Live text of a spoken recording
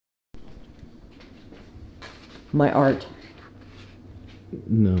my art.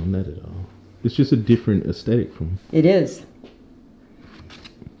 No, not at all. It's just a different aesthetic from. It is.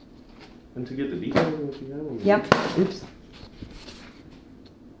 And to get the detail of what you have. Yep. Oops.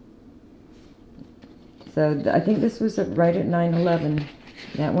 So I think this was right at 9/11.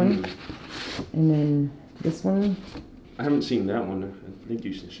 That one, and then this one. I haven't seen that one. I think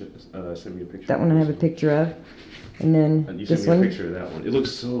you should send me a picture. That one I have a picture of, and then you this sent me one. a picture of that one. It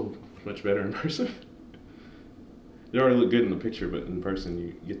looks so much better in person. They already look good in the picture, but in person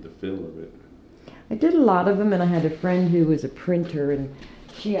you get the feel of it. I did a lot of them, and I had a friend who was a printer, and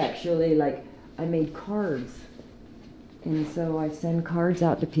she actually I made cards. And so I send cards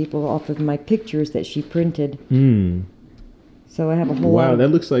out to people off of my pictures that she printed. So I have a whole Wow, that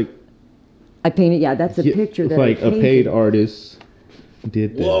looks like I painted. Yeah, that's a picture that like I painted. a paid artist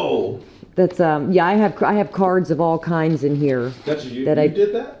did that. Whoa! That's yeah. I have cards of all kinds in here. That's you. That you I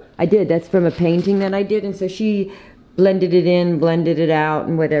did that? I did. That's from a painting that I did, and so she blended it in, blended it out,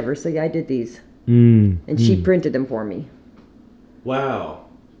 and whatever. So yeah, I did these, and she printed them for me. Wow,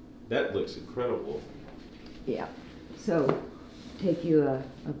 that looks incredible. Yeah. So, take you a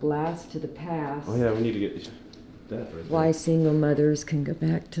blast to the past. Oh yeah, we need to get that right there. Why single mothers can go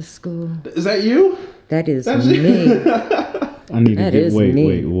back to school. Is that you? That's That's me. I need That to get is wait.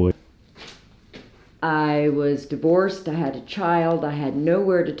 me. I was divorced. I had a child. I had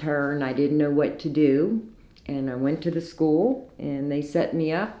nowhere to turn. I didn't know what to do. And I went to the school, and they set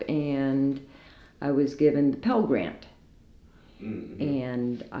me up, and I was given the Pell Grant.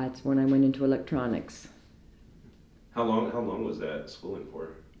 And that's when I went into electronics. How long was that schooling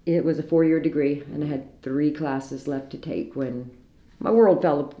for? It was a 4-year degree, and I had 3 classes left to take when my world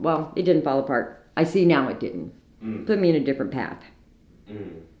it didn't fall apart. I see now it didn't. Put me in a different path.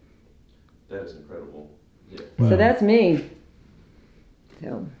 That is incredible. Yeah. Wow. So that's me.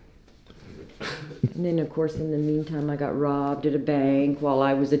 So, and then of course in the meantime I got robbed at a bank while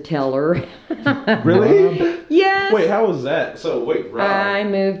I was a teller. Really? Yes. Wait, how was that? So wait, Rob. I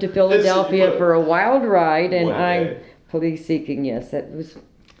moved to Philadelphia for a wild ride, and One I'm day. police seeking. Yes, that was,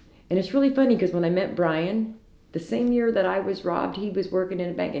 and it's really funny because when I met Brian, the same year that I was robbed, he was working in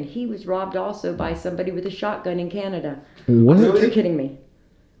a bank, and he was robbed also by somebody with a shotgun in Canada. What? You're kidding me?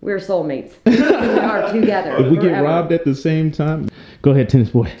 We're soulmates. We are together. If we get forever. robbed at the same time, go ahead, tennis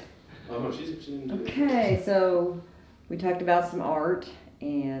boy. Oh no, she didn't do it. Okay, so we talked about some art,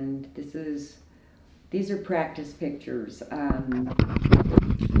 and these are practice pictures.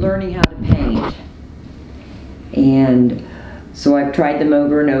 Learning how to paint, and so I've tried them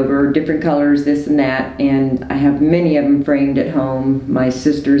over and over, different colors, this and that, and I have many of them framed at home. My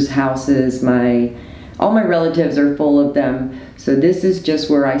sister's houses, all my relatives are full of them. So this is just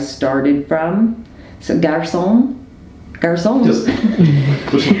where I started from. So garçon. Just,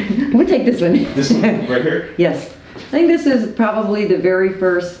 which one? We'll take this one. This one right here? Yes. I think this is probably the very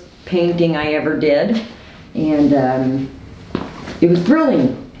first painting I ever did. And it was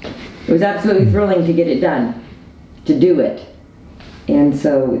thrilling. It was absolutely thrilling to get it done, to do it. And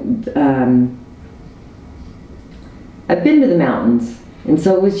so I've been to the mountains. And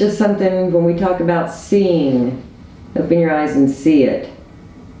so it was just something when we talk about seeing, open your eyes and see it.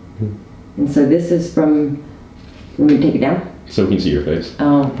 And so this is from, let me take it down. So we can see your face.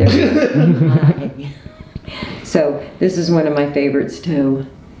 Oh, there we go. So this is one of my favorites too.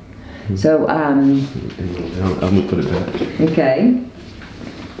 So, I'm gonna put it back. okay.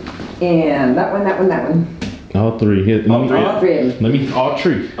 And that one. All three. Here, All three. All 3 of them. Let me. All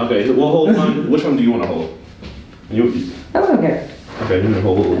three. Okay, we'll hold one. Which one do you want to hold? You. Oh, okay. Okay, you're gonna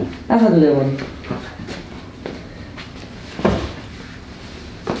hold. I'll have the little one.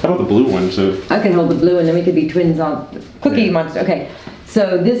 How about the blue one? So. I can hold the blue and then we could be twins on Cookie Monster. Okay.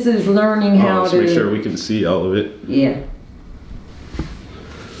 So this is learning how Let's to make sure we can see all of it. Yeah.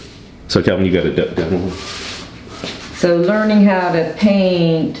 So Calvin, you got it down. So learning how to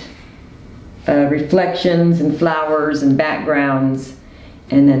paint reflections and flowers and backgrounds.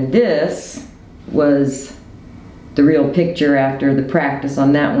 And then this was the real picture after the practice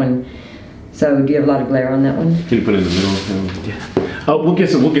on that one. So do you have a lot of glare on that one? Can you put it in the middle? Yeah. Oh, we'll get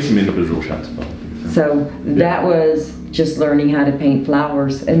some individual shots of both. So that was just learning how to paint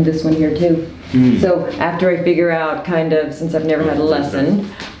flowers, and this one here too. So after I figure out since I've never had a lesson,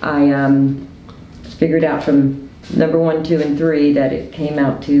 I figured out from number 1, 2, and 3 that it came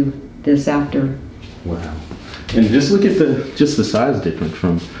out to this after. Wow. And just look at the size difference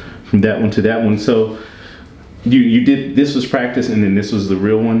from that one to that one. So you did, this was practice and then this was the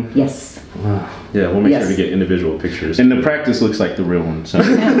real one? Yes. Wow. Yeah, we'll make sure to get individual pictures. And the practice looks like the real one. So.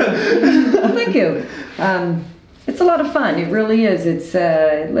 Well, thank you. It's a lot of fun. It really is.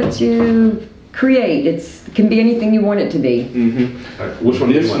 It lets you create. It can be anything you want it to be. Mm-hmm. Which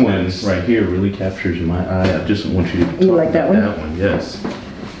one? This do you want one next? right here really captures my eye. I just want you to talk You like that about one? that one. Yes.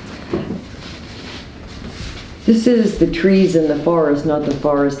 This is the trees in the forest, not the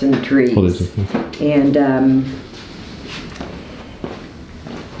forest and the trees.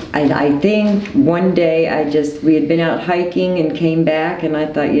 And I think one day we had been out hiking and came back, and I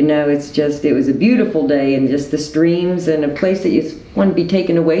thought, it was a beautiful day, and just the streams and a place that you want to be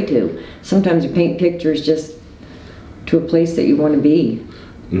taken away to. Sometimes you paint pictures just to a place that you want to be,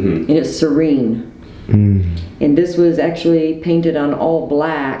 and it's serene. And this was actually painted on all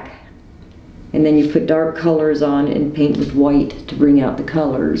black, and then you put dark colors on and paint with white to bring out the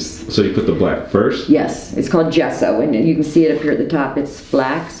colors. So you put the black first? Yes, it's called gesso, and you can see it up here at the top. It's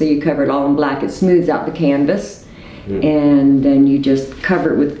black, so you cover it all in black. It smooths out the canvas, and then you just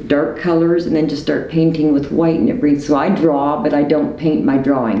cover it with dark colors, and then just start painting with white, and it brings. So I draw, but I don't paint my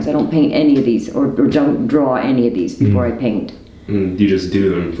drawings. I don't paint any of these, or don't draw any of these before I paint. You just do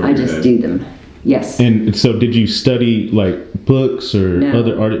them. I just do them. Yes. And so did you study like books or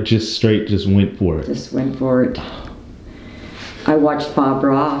other art? Just went for it? Just went for it. I watched Bob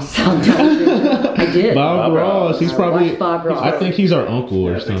Ross on television. I did. Bob Ross. He's probably, Bob Ross. I think he's our uncle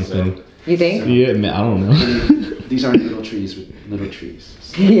or something. So. You think? Yeah, man, I don't know. These aren't little trees with little trees.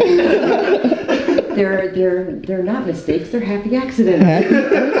 They're not mistakes, they're happy accidents.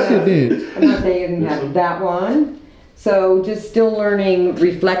 I'm not saying have that one. So just still learning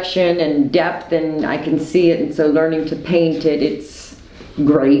reflection and depth, and I can see it, and so learning to paint it. It's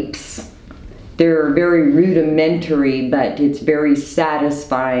grapes. They're very rudimentary, but it's very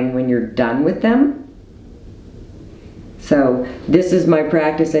satisfying when you're done with them. So this is my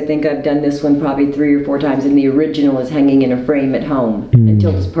practice. I think I've done this one probably 3 or 4 times, and the original is hanging in a frame at home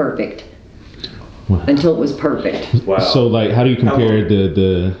until it's perfect. Wow. Until it was perfect. Wow. So like, how do you compare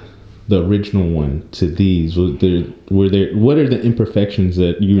the original one to these? What are the imperfections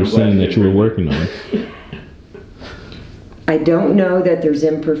that you were saying that you were working on? I don't know that there's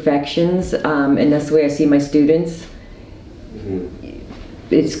imperfections, and that's the way I see my students.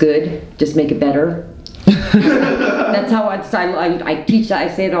 It's good, just make it better. That's how I teach. I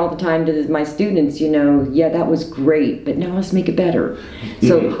say it all the time to my students. Yeah, that was great, but now let's make it better.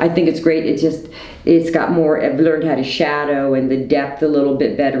 So I think it's great. It's got more. I've learned how to shadow and the depth a little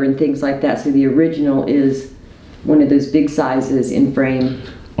bit better and things like that. So the original is one of those big sizes in frame.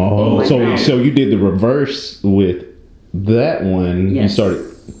 Oh, so you did the reverse with that one. Yes. You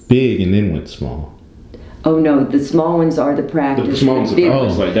started big and then went small. Oh no, the small ones are the practice. The small ones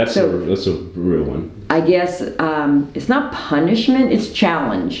are that's a real one. I guess it's not punishment; it's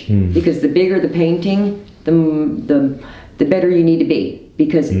challenge. Because the bigger the painting, the better you need to be.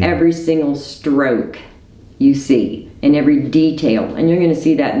 Because every single stroke you see, and every detail, and you're going to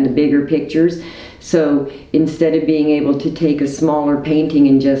see that in the bigger pictures. So instead of being able to take a smaller painting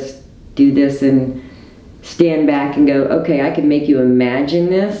and just do this and stand back and go, okay, I can make you imagine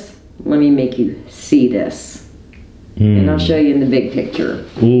this. Let me make you see this. And I'll show you in the big picture.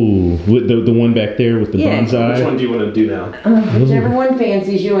 Ooh, with the one back there with the bonsai. Which one do you want to do now? Whichever one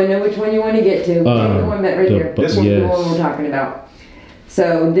fancies you. I know which one you want to get to. Take the one that right there. This one, the one we're talking about.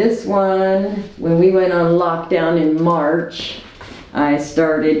 So this one, when we went on lockdown in March, I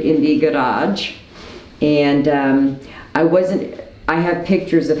started in the garage, and I have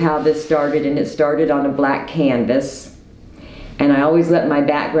pictures of how this started, and it started on a black canvas. And I always let my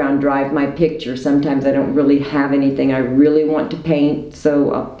background drive my picture. Sometimes I don't really have anything I really want to paint,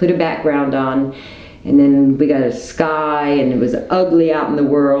 so I'll put a background on. And then we got a sky, and it was ugly out in the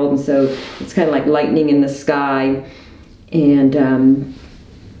world, and so it's kind of like lightning in the sky. And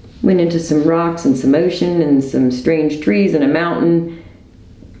went into some rocks and some ocean and some strange trees and a mountain.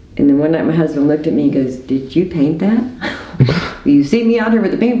 And then one night my husband looked at me and goes, "Did you paint that?" You see me out here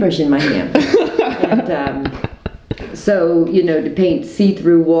with a paintbrush in my hand. And so, to paint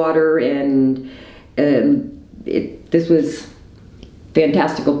see-through water, and this was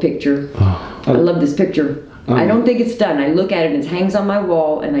fantastical picture. I love this picture. I don't think it's done. I look at it and it hangs on my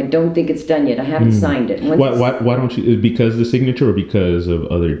wall, and I don't think it's done yet. I haven't signed it. Why don't you? Because the signature, or because of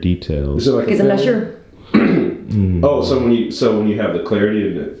other details? Because I'm not sure. Oh, so when you have the clarity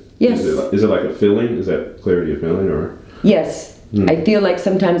in it, yes. Is it like a feeling? Is that clarity of feeling, or? Yes. I feel like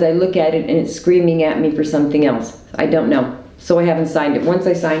sometimes I look at it and it's screaming at me for something else. I don't know. So I haven't signed it. Once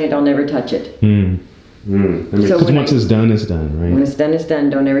I sign it, I'll never touch it. Because once it's done, it's done, right? When it's done, it's done.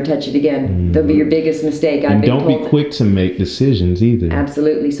 Don't ever touch it again. That'll be your biggest mistake. And don't be quick to make decisions either.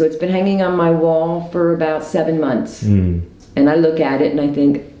 Absolutely. So it's been hanging on my wall for about 7 months. And I look at it and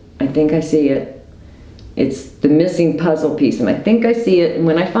I think I see it. It's the missing puzzle piece, and I think I see it, and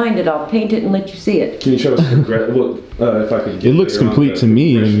when I find it, I'll paint it and let you see it. Can you show us if I could? It looks complete to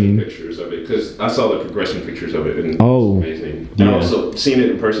me. I mean, pictures of it, because I saw the progression pictures of it, and it's amazing. Yeah. And also seeing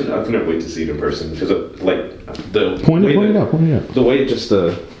it in person, I couldn't wait to see it in person because the point it out. The way just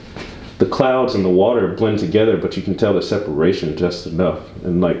the clouds and the water blend together, but you can tell the separation just enough,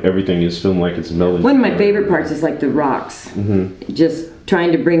 and like everything is feeling like it's melding. One of my favorite parts is like the rocks, just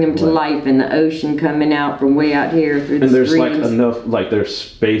trying to bring them to life, and the ocean coming out from way out here through the streams. And there's like enough, like there's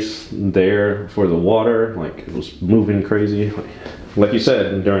space there for the water, like it was moving crazy, like you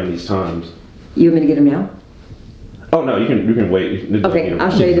said during these times. You want me to get them now? Oh no, you can wait. Okay,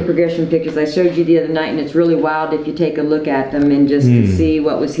 I'll show you the progression pictures I showed you the other night, and it's really wild if you take a look at them and just to see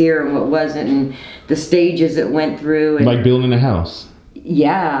what was here and what wasn't, and the stages it went through. And like building a house.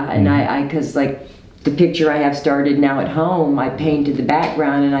 Yeah, and I because like the picture I have started now at home, I painted the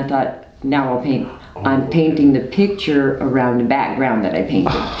background, and I thought, now I'm painting the picture around the background that I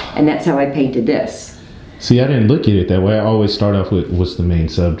painted, and that's how I painted this. See, I didn't look at it that way. I always start off with what's the main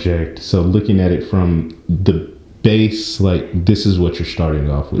subject. So looking at it from the base, like this is what you're starting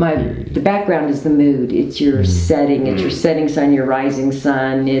off with. The background is the mood. It's your setting. It's your setting sun, your rising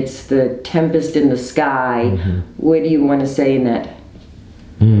sun. It's the tempest in the sky. What do you want to say in that?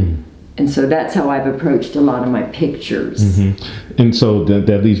 And so that's how I've approached a lot of my pictures. And so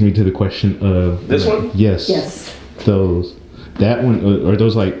that leads me to the question of this one. Yes. Those. That one. Are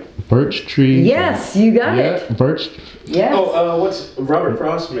those like birch trees? Yes, you got it. Birch. Yes. What's Robert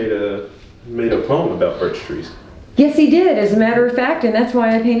Frost made a poem about birch trees. Yes, he did, as a matter of fact, and that's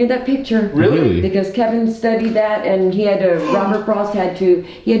why I painted that picture. Really? Because Kevin studied that, and Robert Frost had to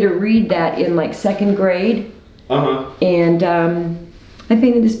read that in like second grade. And I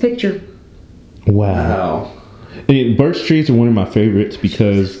painted this picture. Wow. And birch trees are one of my favorites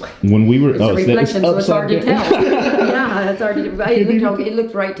because when we were... It's a reflection, so it's hard to tell. Yeah, it's hard to tell. It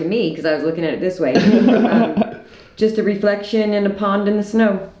looked right to me because I was looking at it this way. Just a reflection in a pond in the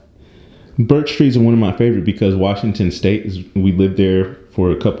snow. Birch trees are one of my favorite because Washington State, we lived there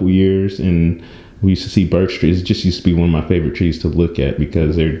for a couple years, and we used to see birch trees. It just used to be one of my favorite trees to look at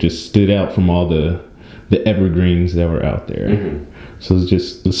because they just stood out from all the evergreens that were out there. So it's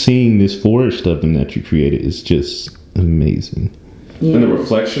just seeing this forest of them that you created is just amazing. Yeah. And the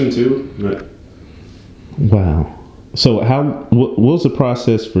reflection too. Wow. So what was the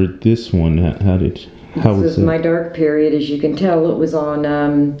process for this one? This was my dark period, as you can tell. It was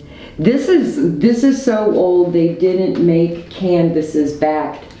on. This is so old they didn't make canvases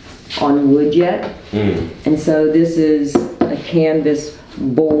backed on wood yet, and so this is a canvas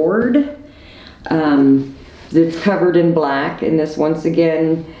board that's covered in black. And this, once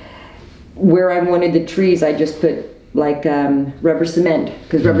again, where I wanted the trees, I just put like rubber cement,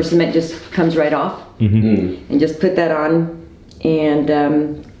 because rubber cement just comes right off, and just put that on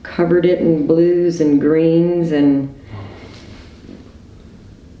and covered it in blues and greens. And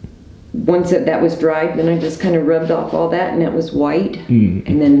once that was dried, then I just kind of rubbed off all that, and that was white.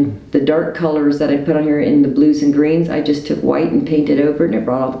 And then the dark colors that I put on here in the blues and greens, I just took white and painted over, and it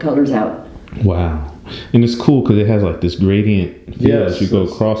brought all the colors out. Wow. And it's cool because it has like this gradient feel as you go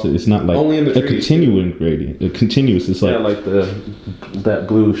across it. It's not like only in the a continuing gradient. A continuous. It's like that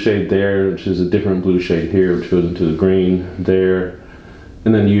blue shade there, which is a different blue shade here, which goes into the green there,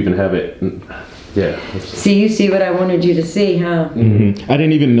 and then you even have it. See, you see what I wanted you to see, huh? I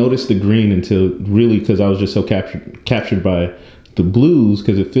didn't even notice the green until really because I was just so captured by the blues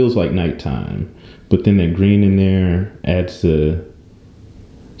because it feels like nighttime. But then that green in there adds a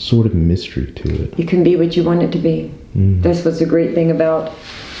sort of mystery to it. It can be what you want it to be. That's what's a great thing about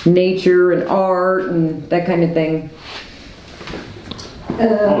nature and art and that kind of thing.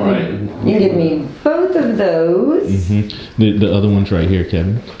 All right. You give me both of those. The other one's right here,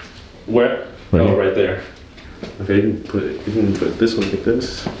 Kevin. Where? Right. Right there. Okay, you can put this one like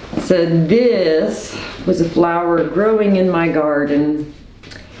this. So this was a flower growing in my garden,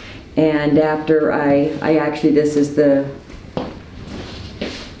 and after I actually, this is the...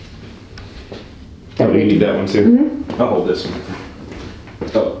 Oh, you need that one too? I'll hold this one.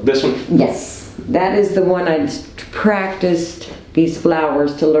 Oh, this one? Yes. That is the one I practiced these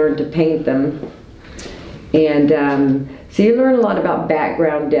flowers to learn to paint them. And so you learn a lot about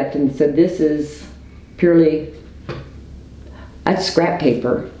background depth, and so this is purely, that's scrap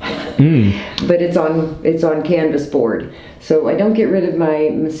paper. But it's on canvas board. So I don't get rid of my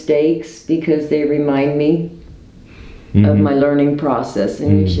mistakes because they remind me of my learning process.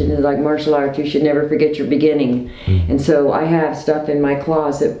 And you should, like martial arts, you should never forget your beginning. And so I have stuff in my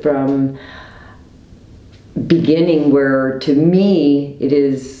closet from beginning where to me it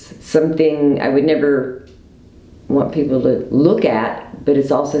is something I would never want people to look at, but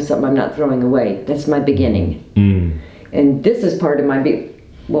it's also something I'm not throwing away. That's my beginning. And this is part of my,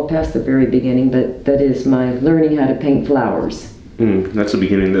 past the very beginning, but that is my learning how to paint flowers. That's a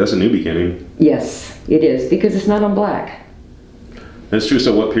beginning. That's a new beginning. Yes, it is, because it's not on black. That's true.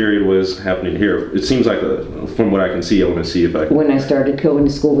 So what period was happening here? It seems like, from what I can see, I want to see if I can. When I started going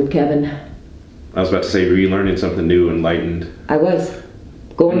to school with Kevin. I was about to say, were you learning something new, enlightened? I was.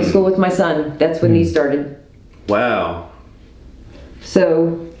 Going to school with my son. That's when he started. Wow.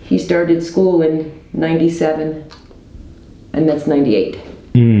 So he started school in 97, and that's 98.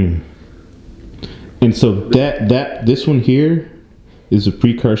 And so this one here is a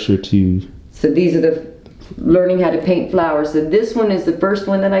precursor to... So these are the learning how to paint flowers. So this one is the first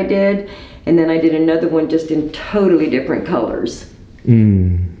one that I did, and then I did another one just in totally different colors.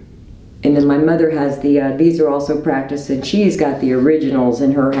 And then my mother has these are also practiced, and she's got the originals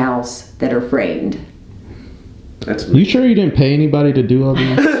in her house that are framed. You sure you didn't pay anybody to do all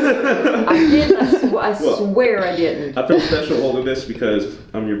these? I didn't. I swear I didn't. I feel special holding this because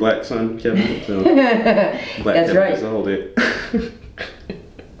I'm your black son, Kevin. So That's Kevin right. gets to hold it.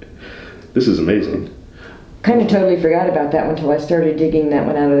 This is amazing. Kind of totally forgot about that one until I started digging that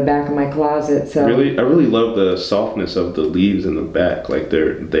one out of the back of my closet. So I really love the softness of the leaves in the back. Like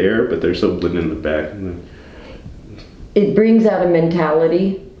they're there, but they're so blended in the back. It brings out a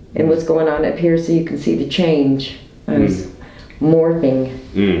mentality and what's going on up here, so you can see the change. I was morphing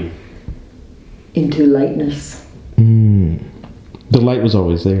into lightness. The light was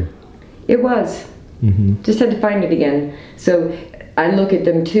always there. It was. Just had to find it again. So I look at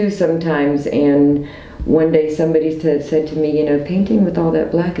them too sometimes, and one day somebody said to me, painting with all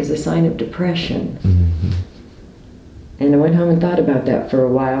that black is a sign of depression. And I went home and thought about that for a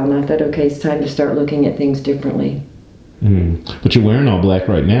while, and I thought, okay, it's time to start looking at things differently. But you're wearing all black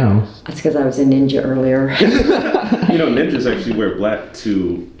right now. That's because I was a ninja earlier. Ninjas actually wear black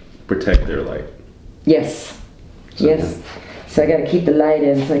to protect their light. Yes. Yes. So I got to keep the light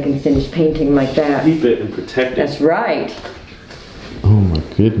in so I can finish painting like that. Keep it and protect it. That's right. Oh my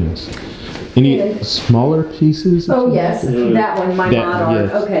goodness. Any smaller pieces? Oh yes, that one, my model.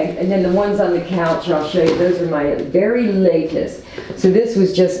 Yes. Okay, and then the ones on the couch, I'll show you. Those are my very latest. So this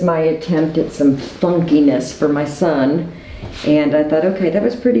was just my attempt at some funkiness for my son, and I thought, okay, that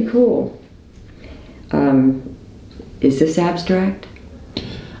was pretty cool. Is this abstract?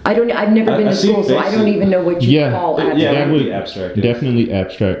 I've never been to school, so I don't even know what you call abstract. Yeah, that would be abstract. Yes. Definitely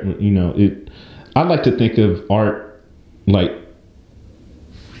abstract. I like to think of art like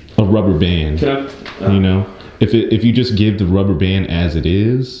a rubber band. If you just give the rubber band as it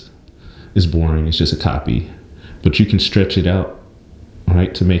is, it's boring. It's just a copy. But you can stretch it out,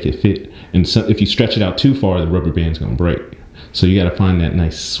 right, to make it fit. And so if you stretch it out too far, the rubber band's gonna break. So you got to find that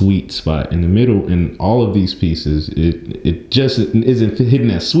nice sweet spot in the middle. And all of these pieces, it just isn't hitting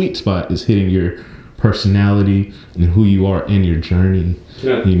that sweet spot. It's hitting your personality and who you are in your journey.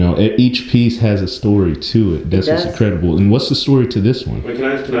 Each piece has a story to it. That's what's incredible. And what's the story to this one? Wait, can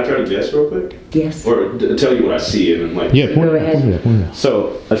I try to guess real quick? Yes. Or tell you what I see and then Go ahead.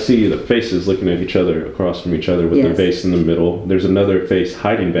 So I see the faces looking at each other across from each other with the face in the middle. There's another face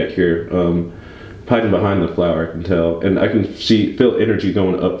hiding back here, hiding behind the flower. I can tell, and I can feel energy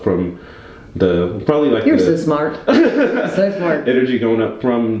going up from You're so smart. So smart. Energy going up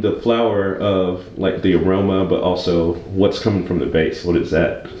from the flower of like the aroma, but also what's coming from the base. What is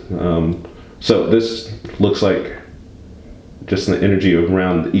that? So this looks like just the energy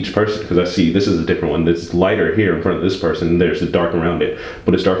around each person, because I see this is a different one. That's lighter here in front of this person, and there's the dark around it,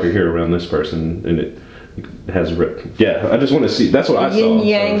 but it's darker here around this person, and it has I just want to see. That's what I saw. Yin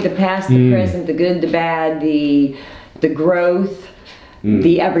yang, the past, the present, the good, the bad, the growth,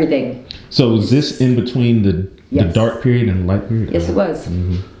 the everything. So is this in between the dark period and the light period? Yes, it was.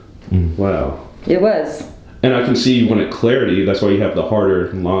 Wow. It was. And I can see when it clarity. That's why you have the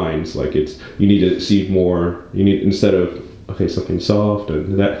harder lines. Like you need to see more. You need, instead of something soft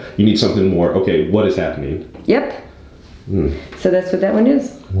and that, you need something more. Okay, what is happening? Yep. So that's what that one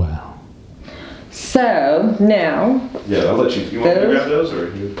is. Wow. So now. Yeah, I'll let you. You want me to grab those,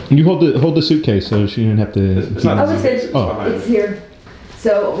 or you hold the suitcase so she didn't have to. It's not. Oh, it's good. It's here.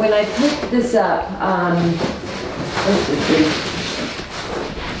 So when I picked this up,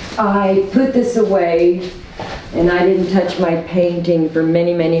 I put this away, and I didn't touch my painting for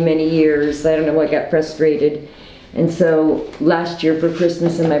many, many, many years. I don't know, I got frustrated. And so last year for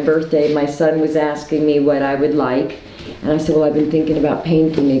Christmas and my birthday, my son was asking me what I would like. And I said, well, I've been thinking about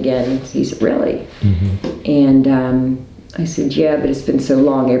painting again. He said, really? And I said, yeah, but it's been so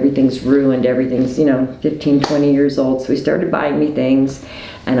long. Everything's ruined. Everything's, 15, 20 years old. So he started buying me things,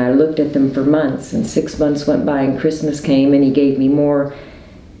 and I looked at them for months. And 6 months went by, and Christmas came, and he gave me more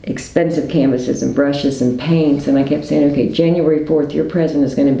expensive canvases and brushes and paints. And I kept saying, okay, January 4th, your present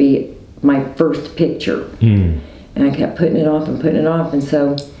is going to be my first picture. And I kept putting it off and putting it off. And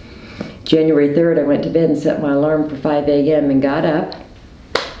so January 3rd, I went to bed and set my alarm for 5 a.m. and got up.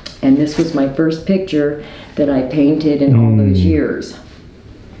 And this was my first picture that I painted in all those years.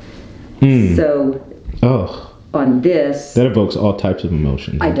 So on this, that evokes all types of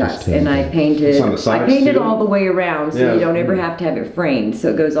emotions. I does, and I painted. I painted all the way around, so you don't ever have to have it framed. So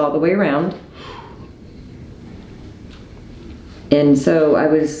it goes all the way around. And so I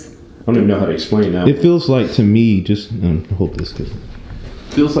don't even know how to explain that. It feels like to me, just hold this, cause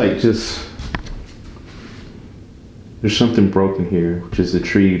it feels like just there's something broken here, which is the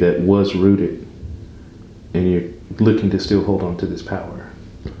tree that was rooted, and you're looking to still hold on to this power,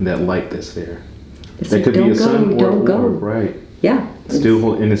 and that light that's there. That could be a sun or right? Yeah.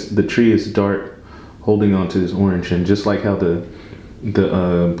 Still, and the tree is dark, holding on to this orange, and just like how the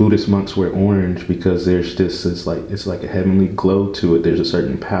Buddhist monks wear orange, because there's it's like a heavenly glow to it. There's a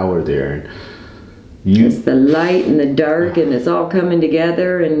certain power there, and it's the light and the dark, and it's all coming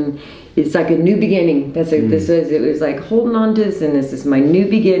together, and it's like a new beginning. That's like it was like holding on to this, and this is my new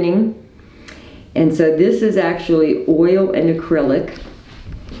beginning. And so this is actually oil and acrylic,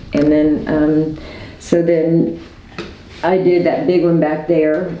 and then so then I did that big one back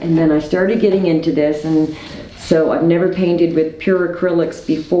there, and then I started getting into this, and so I've never painted with pure acrylics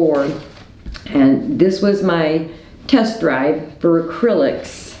before, and this was my test drive for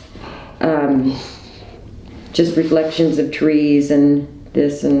acrylics, just reflections of trees and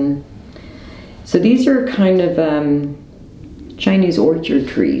this, and so these are kind of Chinese orchard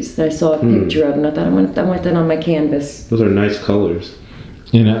trees that I saw a picture of, and I thought I want that on my canvas. Those are nice colors.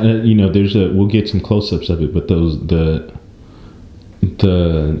 And there's we'll get some close-ups of it, but the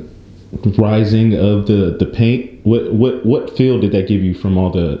rising of the paint, what feel did that give you from all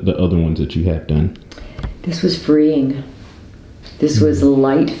the other ones that you have done? This was freeing. This was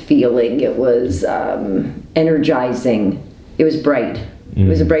light feeling. It was energizing. It was bright. It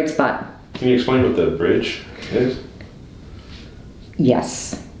was a bright spot. Can you explain what the bridge is?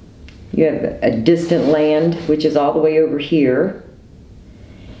 Yes. You have a distant land, which is all the way over here.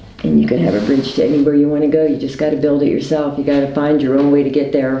 And you can have a bridge to anywhere you want to go. You just got to build it yourself. You got to find your own way to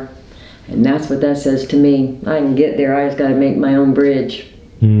get there. And that's what that says to me. I can get there. I just got to make my own bridge.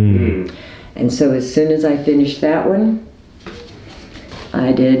 And so as soon as I finished that one,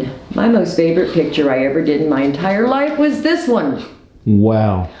 I did my most favorite picture I ever did in my entire life was this one.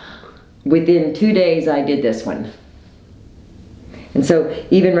 Wow. Within 2 days, I did this one. And so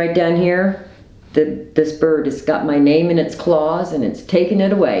even right down here, this bird has got my name in its claws, and it's taken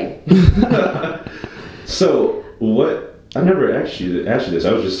it away. So what? I never asked you this.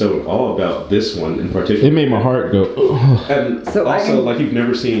 I was just so in awe about this one in particular. It made my heart go. Oh. And so also, like you've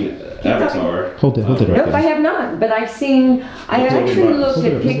never seen Avatar. Hold it right Nope, there. I have not. But I actually looked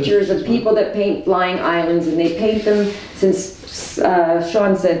at pictures of people that paint flying islands, and they paint them, since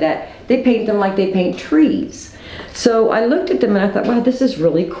Sean said that, they paint them like they paint trees. So I looked at them and I thought, wow, this is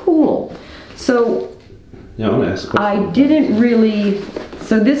really cool. So yeah, I want to ask a question. I didn't really,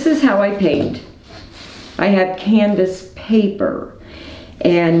 so this is how I paint. I have canvas paper.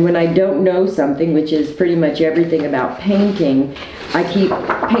 And when I don't know something, which is pretty much everything about painting, I keep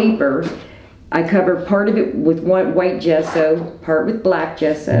paper. I cover part of it with white gesso, part with black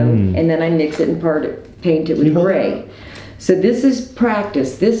gesso, and then I mix it and paint it with gray. So this is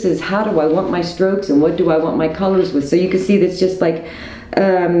practice. This is how do I want my strokes and what do I want my colors with. So you can see that's just like,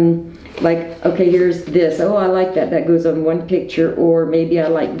 okay, here's this. Oh, I like that. That goes on one picture. Or maybe I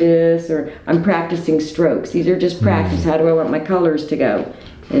like this. Or I'm practicing strokes. These are just practice. How do I want my colors to go?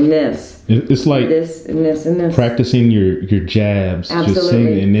 And this. It's like this and this and this. Practicing your jabs, Absolutely. just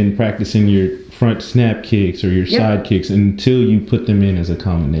singing, and then practicing your front snap kicks or your side kicks until you put them in as a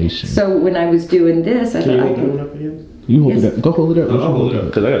combination. So when I was doing this, I thought I could. Up again? You hold it up. Go hold it up. I'll hold it up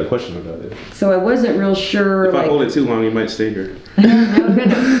because I got a question about it. So I wasn't real sure. If I hold it too long, you might stay here.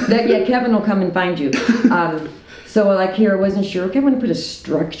 Yeah, Kevin will come and find you. So like here, I wasn't sure. Okay, I want to put a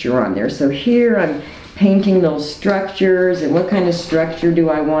structure on there. So here I'm painting those structures and what kind of structure do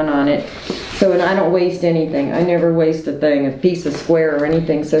I want on it. So, and I don't waste anything. I never waste a thing, a piece of square or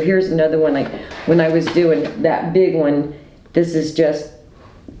anything. So here's another one. Like when I was doing that big one, this is just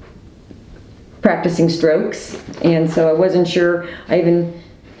practicing strokes. And so I wasn't sure.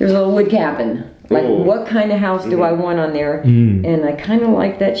 There's a little wood cabin Like, Oh. what kind of house do I want on there? And I kind of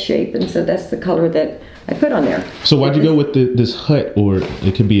like that shape, and so that's the color that I put on there. So why'd you go with this hut, or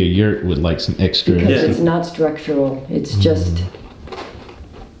it could be a yurt with like some extra? Because it's not structural. It's just,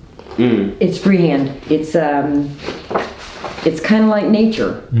 it's freehand. It's kind of like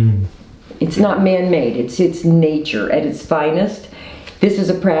nature. It's not man-made. It's nature at its finest. This is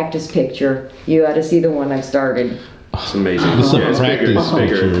a practice picture. You ought to see the one I started. It's amazing. This is a It's practice bigger.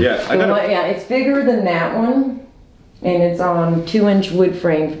 picture. Yeah, It's bigger than that one. And it's on 2-inch wood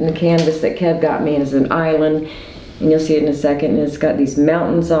frame from the canvas that Kev got me. And it's an island. And you'll see it in a second. And it's got these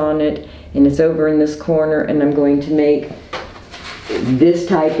mountains on it. And it's over in this corner. And I'm going to make this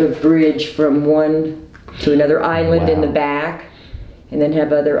type of bridge from one to another island in the back. And then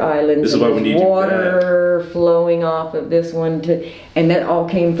have other islands. This is why we need you water flowing off of this one. And that all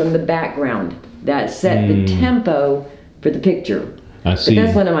came from the background. That set the tempo for the picture. I see. But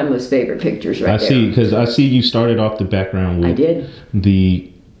that's one of my most favorite pictures right there. I see, because I see you started off the background with I did. the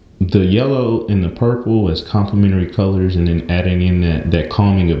yellow and the purple as complementary colors, and then adding in that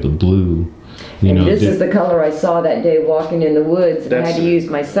calming of the blue. This is the color I saw that day walking in the woods. And I had to use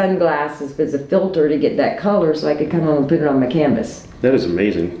my sunglasses as a filter to get that color so I could come home and put it on my canvas. That is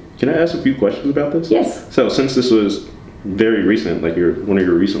amazing. Can I ask a few questions about this? Yes. So since this was very recent, like one of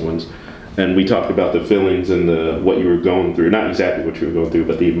your recent ones, and we talked about the feelings and what you were going through, not exactly what you were going through,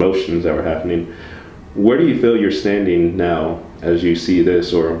 but the emotions that were happening, where do you feel you're standing now as you see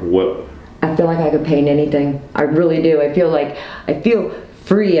this, or what? I feel like I could paint anything. I really do. I feel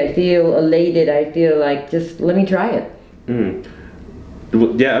free. I feel elated. I feel like, just let me try it.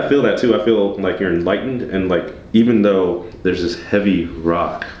 Yeah, I feel that too. I feel like you're enlightened, and like, even though there's this heavy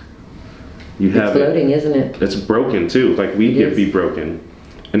rock, you have It's floating, isn't it? It's broken too. Like, we can be broken,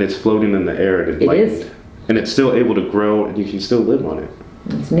 and it's floating in the air and enlightened. It is. And it's still able to grow, and you can still live on it.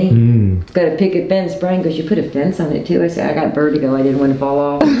 That's me. It's got a picket fence. Brian goes, you put a fence on it too? I said, I got vertigo. I didn't want to fall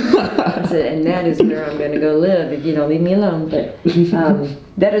off. I said, and that is where I'm going to go live if you don't leave me alone. But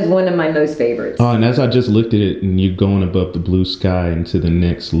that is one of my most favorites. Oh, and as I just looked at it, and you're going above the blue sky into the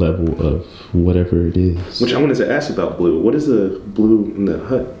next level of whatever it is. Which I wanted to ask about blue. What is the blue in the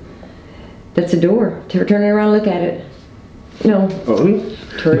hut? That's a door. Turn it around, look at it. No. Oh.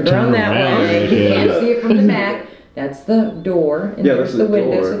 Turn it around that around, way. yeah. You can't see it from the back. That's the door. And Yeah, there's that's the the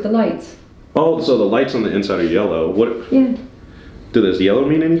windows door. with the lights. Oh, so the lights on the inside are yellow. What? Yeah. Does yellow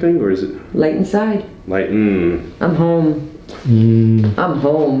mean anything, or is it Light inside. light? I'm home. I'm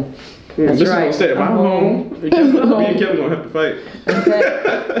home. That's This right. is what I'm home. Me and Kevin gonna have to fight. Okay.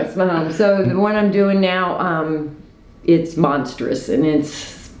 That's my home. So the one I'm doing now, it's monstrous, and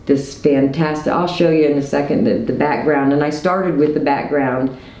it's this fantastic. I'll show you in a second the background. And I started with the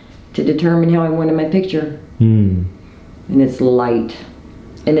background to determine how I wanted my picture. And it's light.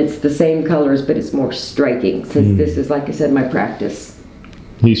 And it's the same colors, but it's more striking. Since this is, like I said, my practice.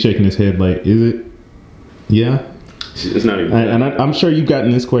 He's shaking his head like, is it? Yeah. It's not even. And I'm sure you've gotten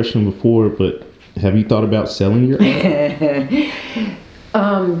this question before, but have you thought about selling your art?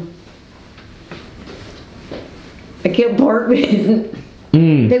 I can't part with it.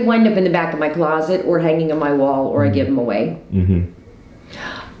 They wind up in the back of my closet or hanging on my wall, or I give them away.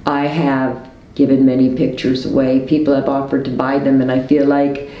 I have given many pictures away. People have offered to buy them, and I feel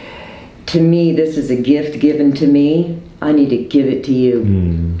like, to me, this is a gift given to me. I need to give it to you.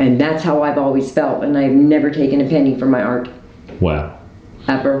 And that's how I've always felt, and I've never taken a penny for my art. Wow.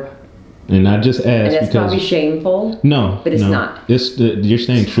 Ever. And I just asked And that's because probably shameful. no, but it's no. not. You're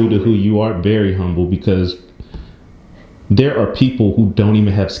staying true to who you are. Very humble, because there are people who don't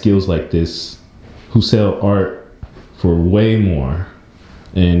even have skills like this, who sell art for way more.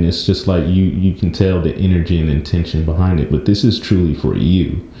 And it's just like you can tell the energy and intention behind it. But this is truly for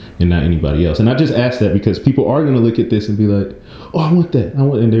you and not anybody else. And I just ask that because people are going to look at this and be like, oh, I want that.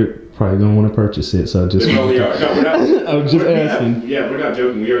 And they're probably going to want to purchase it. So I just No, we are. No, we're not. I was just asking. We're not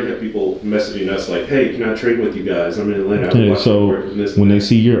joking. We already have people messaging us like, "Hey, can I trade with you guys? I'm in Atlanta. Okay, so when they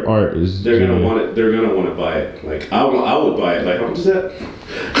see your art, is they're gonna want it. They're gonna want to buy it. Like I would buy it. Like how much is that?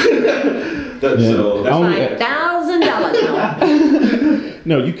 So that's $5,000.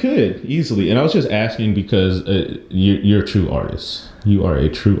 No, you could easily. And I was just asking because you're a true artist. You are a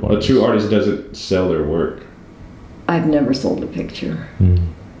true artist. A true artist doesn't sell their work. I've never sold a picture.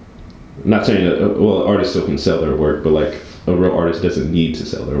 I'm not saying that. Well, artists still can sell their work, but like a real artist doesn't need to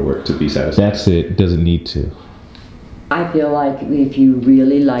sell their work to be satisfied. That's it. Doesn't need to. I feel like if you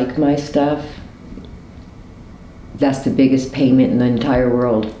really like my stuff, that's the biggest payment in the entire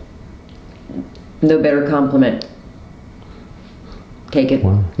world. No better compliment. Take it.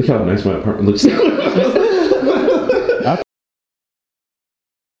 Wow. Look how nice my apartment looks now.